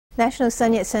National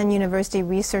Sun Yat-sen University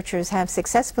researchers have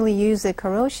successfully used the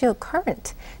Kuroshio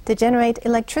Current to generate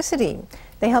electricity.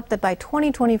 They hope that by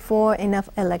 2024, enough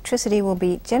electricity will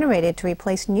be generated to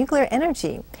replace nuclear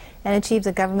energy and achieve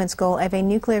the government's goal of a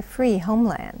nuclear-free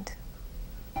homeland.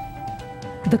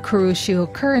 The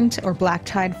Kuroshio Current, or black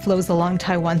tide, flows along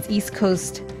Taiwan's east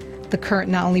coast. The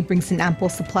current not only brings an ample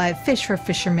supply of fish for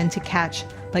fishermen to catch,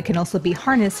 but can also be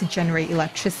harnessed to generate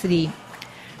electricity.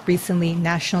 Recently,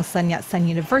 National Sun Yat-sen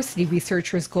University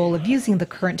researchers' goal of using the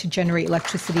current to generate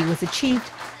electricity was achieved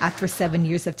after 7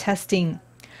 years of testing.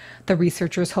 The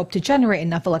researchers hope to generate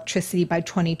enough electricity by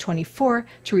 2024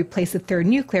 to replace the third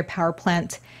nuclear power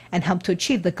plant and help to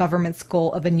achieve the government's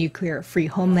goal of a nuclear-free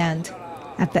homeland.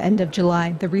 At the end of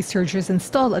July, the researchers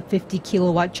installed a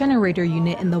 50-kilowatt generator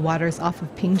unit in the waters off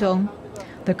of Pingdong.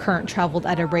 The current traveled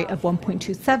at a rate of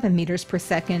 1.27 meters per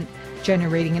second,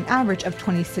 generating an average of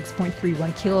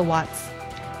 26.31 kilowatts.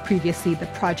 Previously, the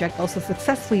project also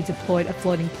successfully deployed a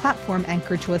floating platform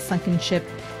anchored to a sunken ship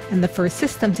and the first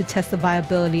system to test the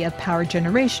viability of power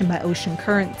generation by ocean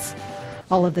currents.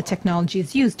 All of the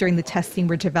technologies used during the testing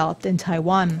were developed in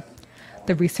Taiwan.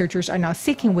 The researchers are now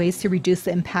seeking ways to reduce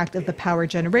the impact of the power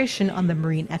generation on the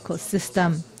marine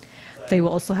ecosystem. They will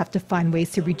also have to find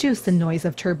ways to reduce the noise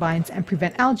of turbines and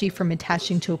prevent algae from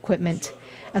attaching to equipment,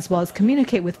 as well as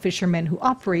communicate with fishermen who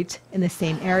operate in the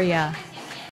same area.